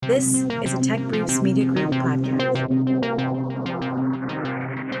This is a Tech Briefs Media Group podcast.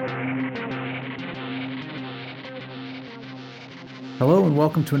 Hello and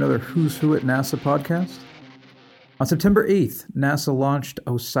welcome to another Who's Who at NASA podcast. On September 8th, NASA launched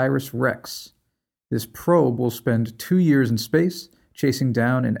OSIRIS-REx. This probe will spend 2 years in space chasing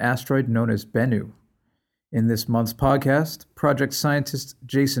down an asteroid known as Bennu. In this month's podcast, project scientist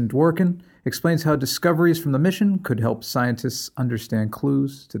Jason Dworkin explains how discoveries from the mission could help scientists understand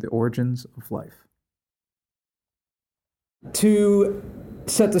clues to the origins of life. To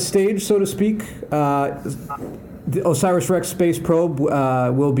set the stage, so to speak, the OSIRIS-REx space probe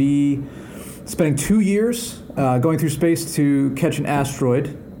will be spending 2 years going through space to catch an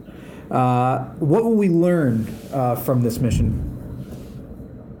asteroid. What will we learn from this mission?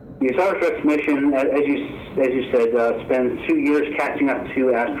 The OSIRIS-REx mission, as you said, spends 2 years catching up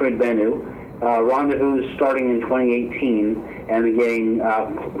to asteroid Bennu. Rendezvous starting in 2018, and we're getting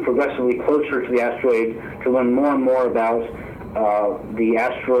progressively closer to the asteroid to learn more and more about the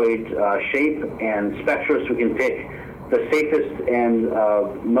asteroid shape and spectra, so we can pick the safest and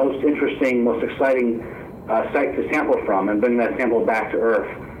most interesting, most exciting site to sample from and bring that sample back to Earth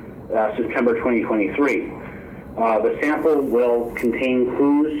September 2023. The sample will contain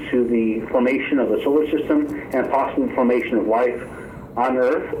clues to the formation of the solar system and possible formation of life on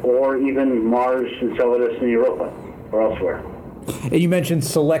Earth or even Mars, Enceladus, and Europa or elsewhere. And you mentioned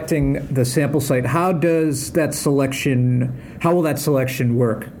selecting the sample site. How will that selection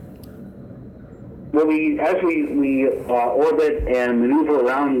work? Well, as we orbit and maneuver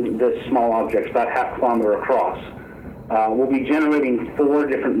around this small object, about half a kilometer across, we'll be generating 4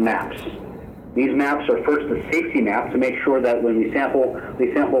 different maps. These maps are first a safety map to make sure that when we sample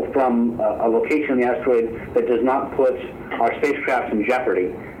from a location on the asteroid that does not put our spacecraft in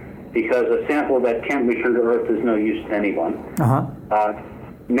jeopardy, because a sample that can't return to Earth is no use to anyone.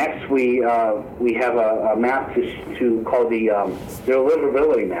 Next, we have a map to call the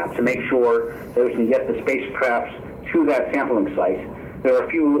deliverability map to make sure that we can get the spacecraft to that sampling site. There are a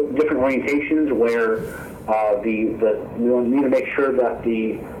few different orientations where we need to make sure that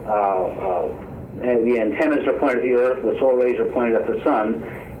the antennas are pointed at the Earth, the solar rays are pointed at the sun,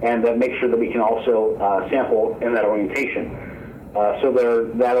 and make sure that we can also sample in that orientation.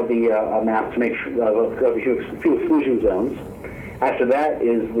 That'll be a map to make sure of a few exclusion zones. After that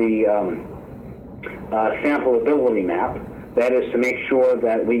is the sampleability map. That is to make sure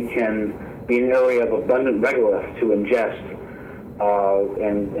that we can be in an area of abundant regolith to ingest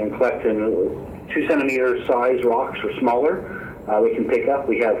and collect in 2 centimeter size rocks or smaller. We can pick up.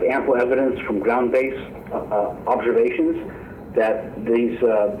 We have ample evidence from ground-based observations that this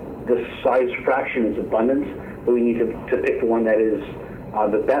size fraction is abundant, but we need to pick the one that is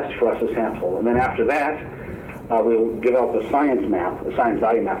the best for us to sample. And then after that, we'll develop a science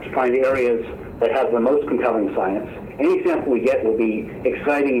value map, to find the areas that have the most compelling science. Any sample we get will be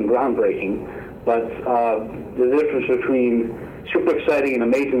exciting and groundbreaking, but the difference between super exciting and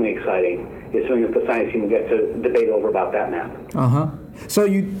amazingly exciting is something that the science team will get to debate over about that map. So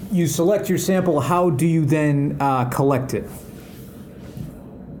you select your sample. How do you then collect it?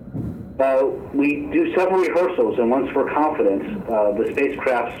 We do several rehearsals, and once we're confident, the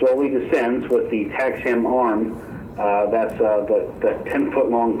spacecraft slowly descends with the TAGSAM arm. That's the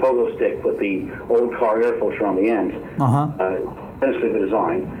 10-foot-long pogo stick with the old car air filter on the end. Essentially the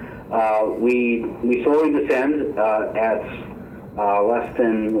design. We slowly descend at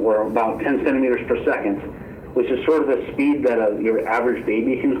about 10 centimeters per second, which is sort of the speed that your average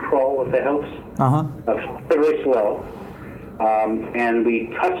baby can crawl, if that helps. Very slow. And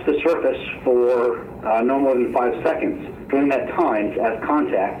we touch the surface for no more than 5 seconds. During that time, at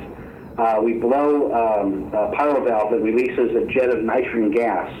contact, we blow a pyro valve that releases a jet of nitrogen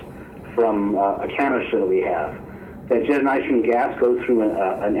gas from a canister that we have. That jet of nitrogen gas goes through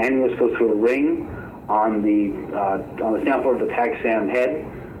an annulus, goes through a ring on the sample of the TAGSAM head,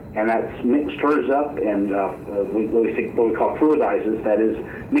 and that stirs up and what we call fluidizes, that is,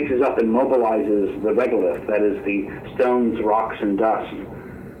 mixes up and mobilizes the regolith, that is the stones, rocks, and dust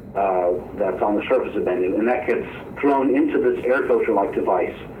that's on the surface of Bennu, and that gets thrown into this air filter-like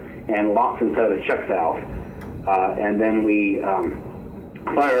device and locked inside a check valve. And then we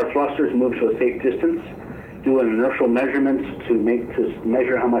fire our thrusters, move to a safe distance, do an inertial measurement to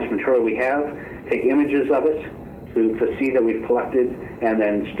measure how much material we have, take images of it to see that we've collected, and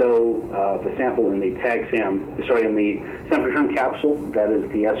then stow the sample in the in the sample return capsule, that is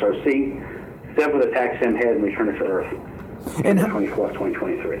the SRC, sever the TAGSAM head, and return it to Earth on the 24th,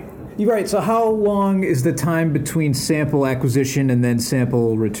 2023. You're right. So how long is the time between sample acquisition and then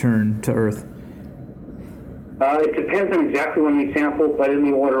sample return to Earth? It depends on exactly when we sample, but in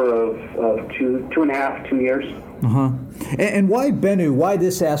the order of 2.5, 2 years. Uh-huh. And why Bennu? Why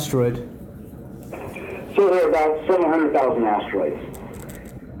this asteroid? So there are about 700,000 asteroids.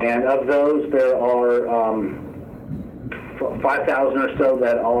 And of those, there are 5,000 or so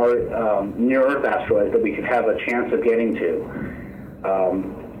that are near-Earth asteroids that we could have a chance of getting to.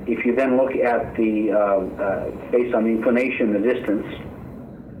 If you then look at the, based on the inclination, the distance,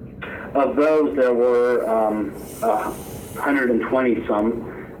 of those there were 120 some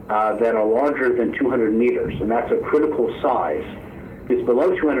that are larger than 200 meters, and that's a critical size. Because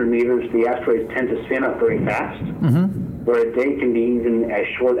below 200 meters, the asteroids tend to spin up very fast, where a day can be even as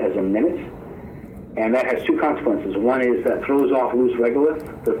short as a minute. And that has two consequences. One is that throws off loose regolith.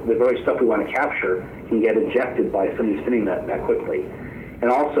 The very stuff we want to capture can get ejected by something spinning that quickly. And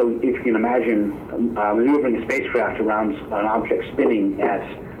also, if you can imagine maneuvering a spacecraft around an object spinning at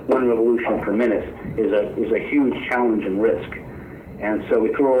 1 revolution per minute is a huge challenge and risk. And so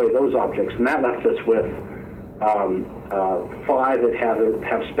we throw away those objects, and that left us with 5 that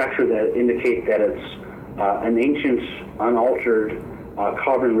have spectra that indicate that it's an ancient, unaltered,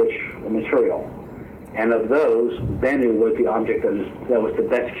 carbon-rich material. And of those, Bennu was the object that was the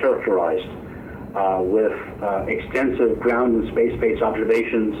best characterized with extensive ground and space-based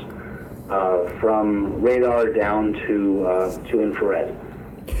observations from radar down to infrared.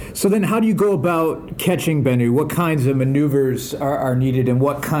 So then how do you go about catching Bennu? What kinds of maneuvers are needed, and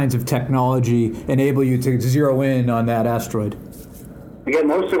what kinds of technology enable you to zero in on that asteroid? We get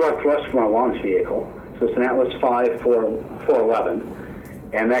most of our thrust from our launch vehicle. So it's an Atlas V 411,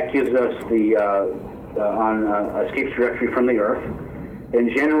 and that gives us the on escape trajectory from the Earth. And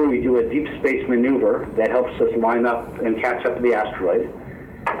generally, we do a deep space maneuver that helps us line up and catch up to the asteroid.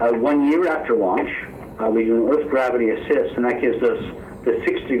 1 year after launch, we do an Earth gravity assist, and that gives us the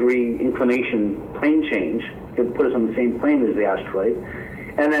 6-degree inclination plane change to put us on the same plane as the asteroid.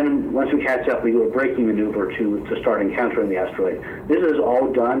 And then once we catch up, we do a braking maneuver to start encountering the asteroid. This is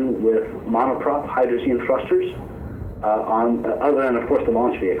all done with monoprop hydrogen thrusters, other than, of course, the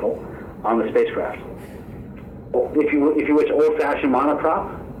launch vehicle, on the spacecraft. If you wish, old-fashioned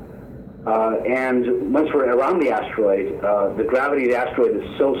monoprop. And once we're around the asteroid, the gravity of the asteroid is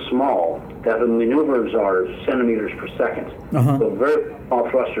so small that the maneuvers are centimeters per second. So very small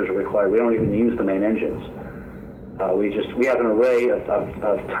thrusters are required. We don't even use the main engines. We have an array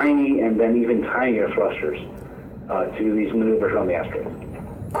of tiny and then even tinier thrusters to do these maneuvers around the asteroid.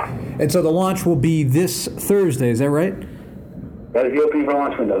 And so the launch will be this Thursday, is that right? That is the opening of our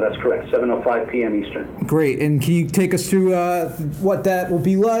launch window, that's correct, 7:05 p.m. Eastern. Great, and can you take us through what that will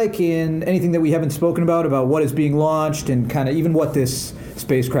be like, and anything that we haven't spoken about what is being launched, and kind of even what this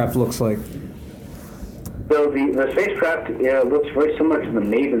spacecraft looks like? So the spacecraft looks very similar to the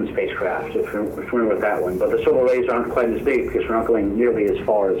Maven spacecraft, if you're familiar with that one, but the solar arrays aren't quite as big because we're not going nearly as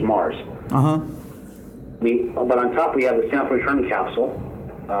far as Mars. But on top we have the sample return capsule,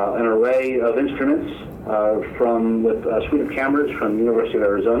 an array of instruments with a suite of cameras from the University of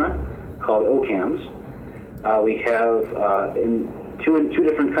Arizona called OCAMs. We have two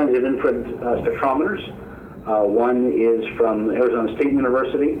different kinds of infrared spectrometers. One is from Arizona State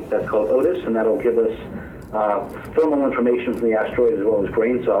University, that's called OSIRIS, and that'll give us thermal information from the asteroid as well as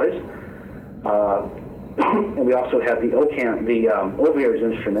grain size. And we also have the OCAM, the OSIRIS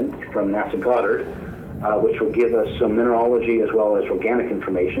instrument from NASA Goddard, which will give us some mineralogy as well as organic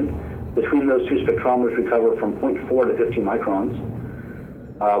information. Between those two spectrometers, we cover from 0.4 to 50 microns.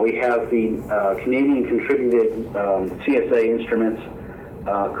 We have the Canadian contributed CSA instrument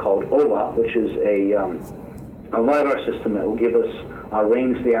called OLA, which is a LiDAR system that will give us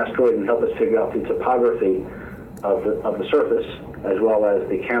range the asteroid and help us figure out the topography of the surface, as well as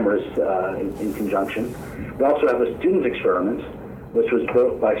the cameras in conjunction. We also have a student experiment, which was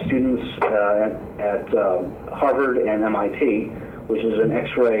built by students at Harvard and MIT, which is an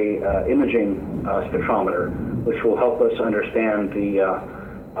X-ray imaging spectrometer, which will help us understand the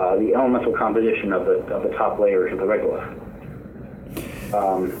elemental composition of the top layers of the regolith.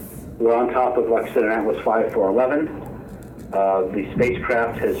 We're on top of, like I said, an Atlas V 411. The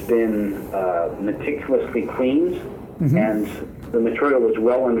spacecraft has been meticulously cleaned, and the material is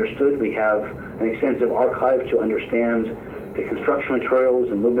well understood. We have an extensive archive to understand the construction materials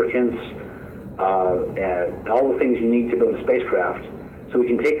and lubricants, and all the things you need to build a spacecraft. So we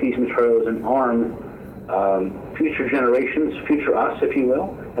can take these materials and arm future generations, future us, if you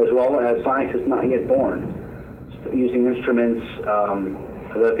will, as well as scientists not yet born, using instruments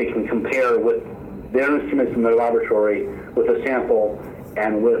so that they can compare with their instruments in their laboratory with a sample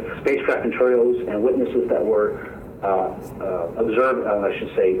and with spacecraft materials and witnesses that were observed,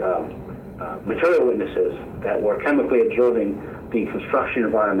 material witnesses that were chemically observing the construction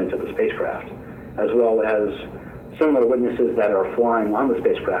environment of the spacecraft, as well as similar witnesses that are flying on the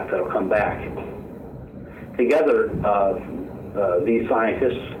spacecraft that will come back. Together, these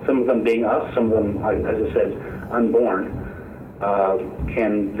scientists, some of them being us, some of them, as I said, unborn,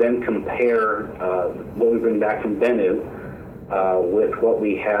 can then compare what we bring back from Bennu with what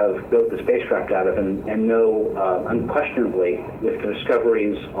we have built the spacecraft out of, and know unquestionably if the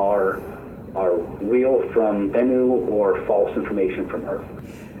discoveries are real from Bennu or false information from Earth.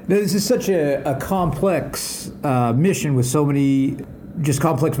 Now, this is such a complex mission with so many just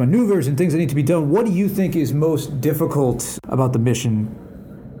complex maneuvers and things that need to be done. What do you think is most difficult about the mission?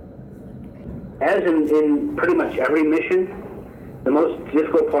 As in pretty much every mission, the most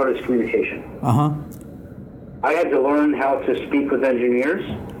difficult part is communication. I had to learn how to speak with engineers.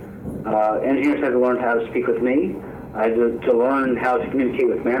 Engineers had to learn how to speak with me. I had to learn how to communicate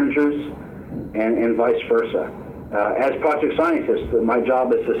with managers, and vice versa. As project scientist, my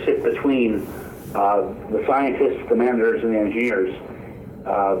job is to sit between the scientists, the managers, and the engineers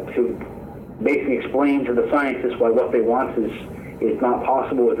to basically explain to the scientists why what they want is not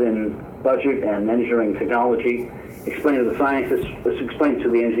possible within budget and engineering technology. Explain to the scientists, explain to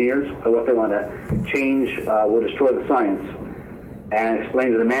the engineers what they want to change will destroy the science, and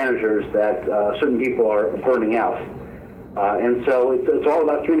explain to the managers that certain people are burning out. And so it's all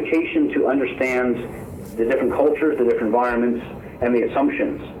about communication to understand the different cultures, the different environments, and the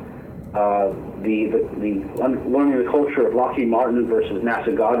assumptions. Learning the culture of Lockheed Martin versus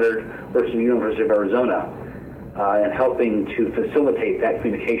NASA Goddard versus the University of Arizona, and helping to facilitate that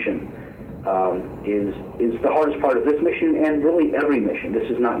communication is the hardest part of this mission, and really every mission. This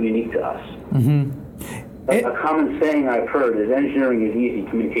is not unique to us. A common saying I've heard is engineering is easy,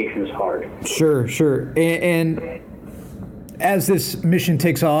 communication is hard. Sure. And as this mission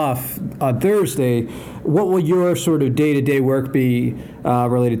takes off on Thursday, what will your sort of day-to-day work be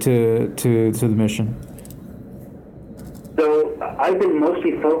related to the mission? So I've been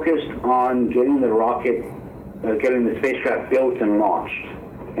mostly focused on getting the rocket, getting the spacecraft built and launched.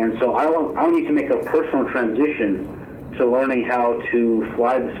 And so I'll need to make a personal transition to learning how to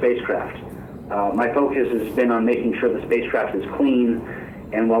fly the spacecraft. My focus has been on making sure the spacecraft is clean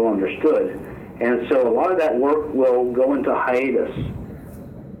and well understood. And so a lot of that work will go into hiatus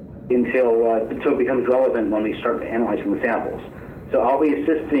until it becomes relevant when we start analyzing the samples. So I'll be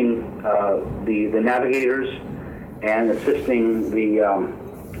assisting the navigators and assisting the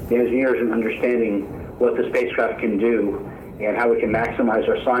engineers in understanding what the spacecraft can do and how we can maximize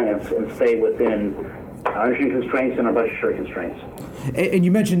our science and stay within our engineering constraints and our budgetary constraints. And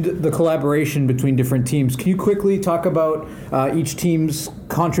you mentioned the collaboration between different teams. Can you quickly talk about each team's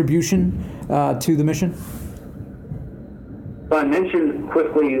contribution to the mission? So I mentioned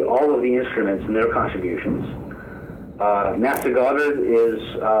quickly all of the instruments and their contributions. NASA Goddard is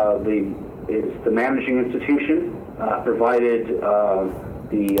the managing institution, provided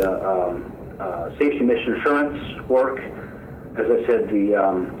the safety mission assurance work. As I said, the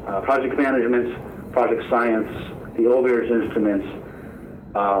project management, project science, the OSIRIS instruments,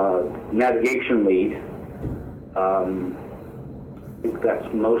 navigation lead. I think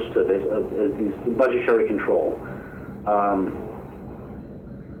that's most of it. Budgetary control.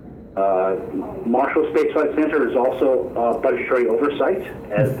 Marshall Space Flight Center is also budgetary oversight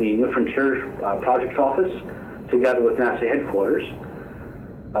as the New Frontier Project Office, together with NASA headquarters.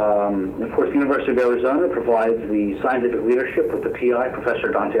 Of course, the University of Arizona provides the scientific leadership with the PI, Professor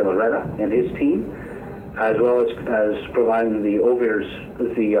Dante Loretta, and his team, as well as providing the OVIRS,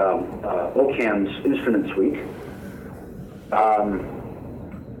 the OCAM's instrument suite.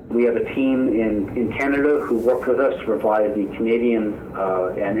 We have a team in Canada who worked with us to provide the Canadian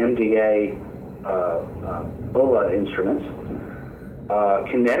and MDA OLA instruments.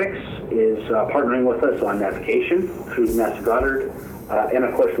 Kinetics is partnering with us on navigation through NASA Goddard. And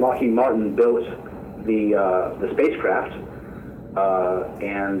of course, Lockheed Martin built the spacecraft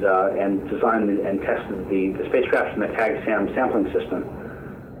and designed and tested the spacecraft in the TAG-SAM sampling system.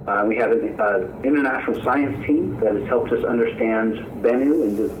 We have an international science team that has helped us understand Bennu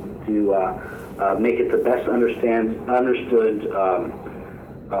and to make it the best understood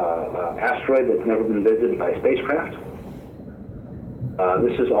asteroid that's never been visited by a spacecraft.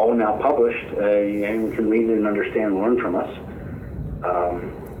 This is all now published. Anyone can read it and understand and learn from us.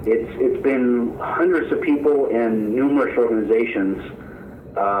 It's been hundreds of people and numerous organizations.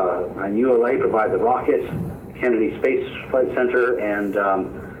 And ULA provide the rocket, Kennedy Space Flight Center, and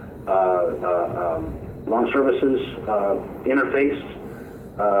Launch Services interface.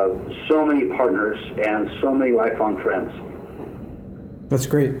 So many partners and so many lifelong friends. That's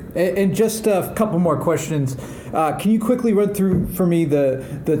great. And just a couple more questions. Can you quickly run through for me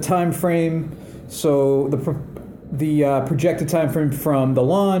the time frame? So the projected time frame from the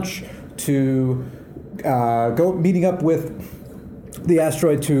launch to meeting up with the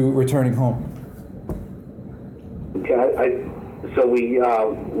asteroid to returning home. Okay, so we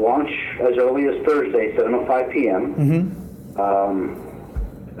launch as early as Thursday, 7:05 p.m.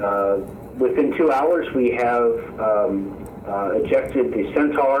 Within 2 hours, we have ejected the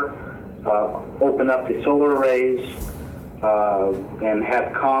Centaur, open up the solar arrays, and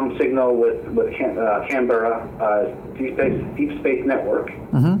have comm signal with Canberra Deep Space Network.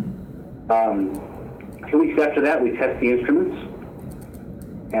 2 weeks after that, we test the instruments,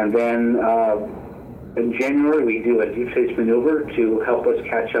 and then in January, we do a deep space maneuver to help us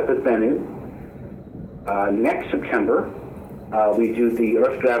catch up with Bennu. Next September, we do the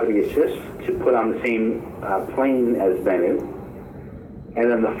Earth gravity assist to put on the same plane as Bennu. And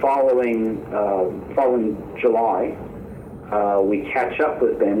then the following July, we catch up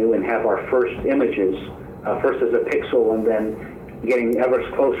with Bennu and have our first images, first as a pixel and then getting ever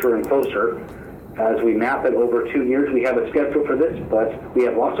closer and closer. As we map it over 2 years, we have a schedule for this, but we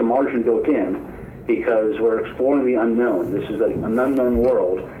have lots of margin built in because we're exploring the unknown. This is an unknown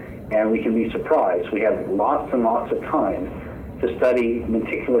world, and we can be surprised. We have lots and lots of time to study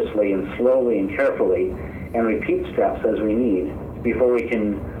meticulously and slowly and carefully and repeat steps as we need before we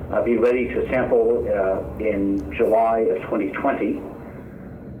can be ready to sample in July of 2020.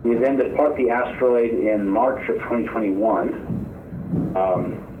 We then depart the asteroid in March of 2021.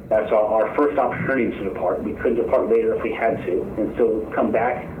 That's our first opportunity to depart. We could depart later if we had to, and still come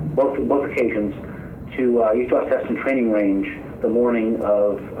back both occasions to Utah Test and Training Range the morning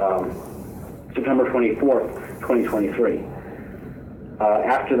of September 24th, 2023.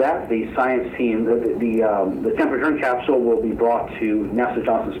 After that, the science team, the temp return capsule will be brought to NASA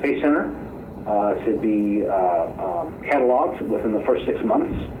Johnson Space Center to be cataloged within the first 6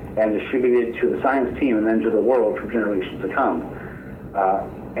 months and distributed to the science team and then to the world for generations to come.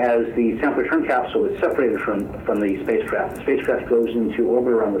 As the temp return capsule is separated from the spacecraft goes into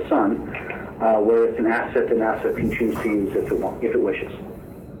orbit around the sun, where it's an asset that NASA can choose to use if it wishes.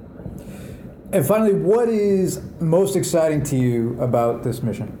 And finally, what is most exciting to you about this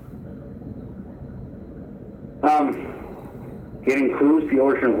mission? Getting clues to the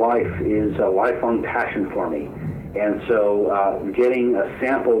origin of life is a lifelong passion for me. And so getting a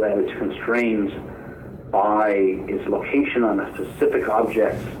sample that is constrained by its location on a specific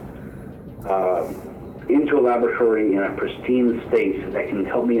object into a laboratory in a pristine state that can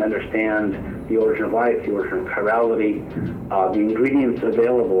help me understand the origin of life, the origin of chirality, the ingredients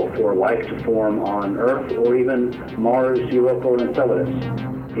available for life to form on Earth or even Mars, Europa, or Enceladus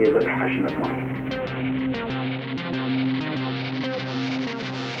is a passion of mine.